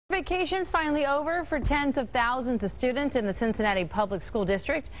Vacation's finally over for tens of thousands of students in the Cincinnati Public School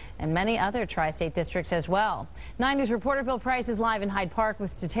District and many other tri-state districts as well. 9 News reporter Bill Price is live in Hyde Park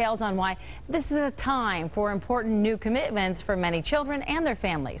with details on why this is a time for important new commitments for many children and their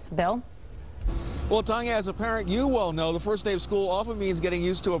families. Bill? Well, Tanya, as a parent, you well know the first day of school often means getting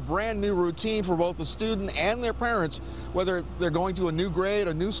used to a brand new routine for both the student and their parents, whether they're going to a new grade,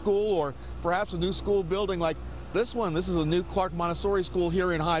 a new school, or perhaps a new school building like this one. This is a new Clark Montessori school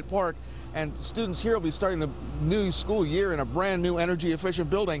here in Hyde Park, and students here will be starting the new school year in a brand new energy efficient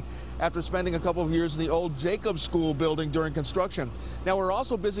building after spending a couple of years in the old Jacob School building during construction. Now, we're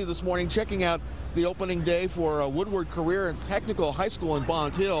also busy this morning checking out the opening day for Woodward Career and Technical High School in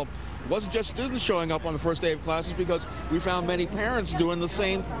Bond Hill. It wasn't just students showing up on the first day of classes, because we found many parents doing the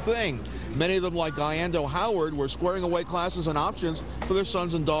same thing. Many of them, like Guyando Howard, were squaring away classes and options for their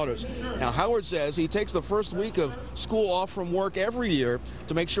sons and daughters. Now, Howard says he takes the first week of school off from work every year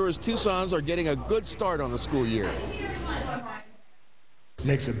to make sure his two sons are getting a good start on the school year.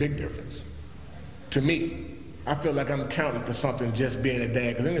 Makes a big difference. To me, I feel like I'm counting for something just being a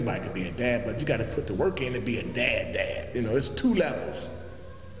dad, because anybody can be a dad, but you got to put the work in to be a dad. You know, it's two levels.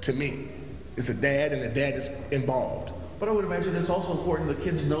 To me, it's a dad and a dad is involved. But I would imagine it's also important the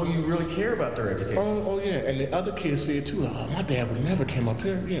kids know you really care about their education. Oh yeah, and the other kids see it too. Like, oh, my dad would never came up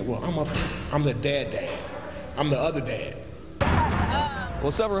here. Yeah, well, I'm up here. I'm the dad. I'm the other dad.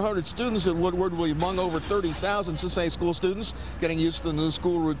 Well, several hundred students at Woodward will be among over 30,000 Cincinnati school students getting used to the new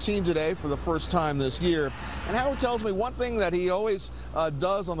school routine today for the first time this year. And Howard tells me one thing that he always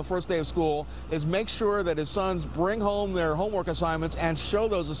does on the first day of school is make sure that his sons bring home their homework assignments and show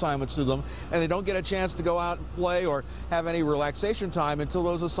those assignments to them, and they don't get a chance to go out and play or have any relaxation time until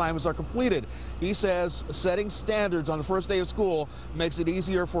those assignments are completed. He says setting standards on the first day of school makes it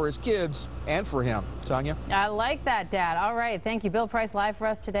easier for his kids and for him. Tanya? I like that, Dad. All right. Thank you. Bill Price live for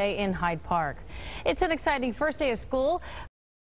us today in Hyde Park. It's an exciting first day of school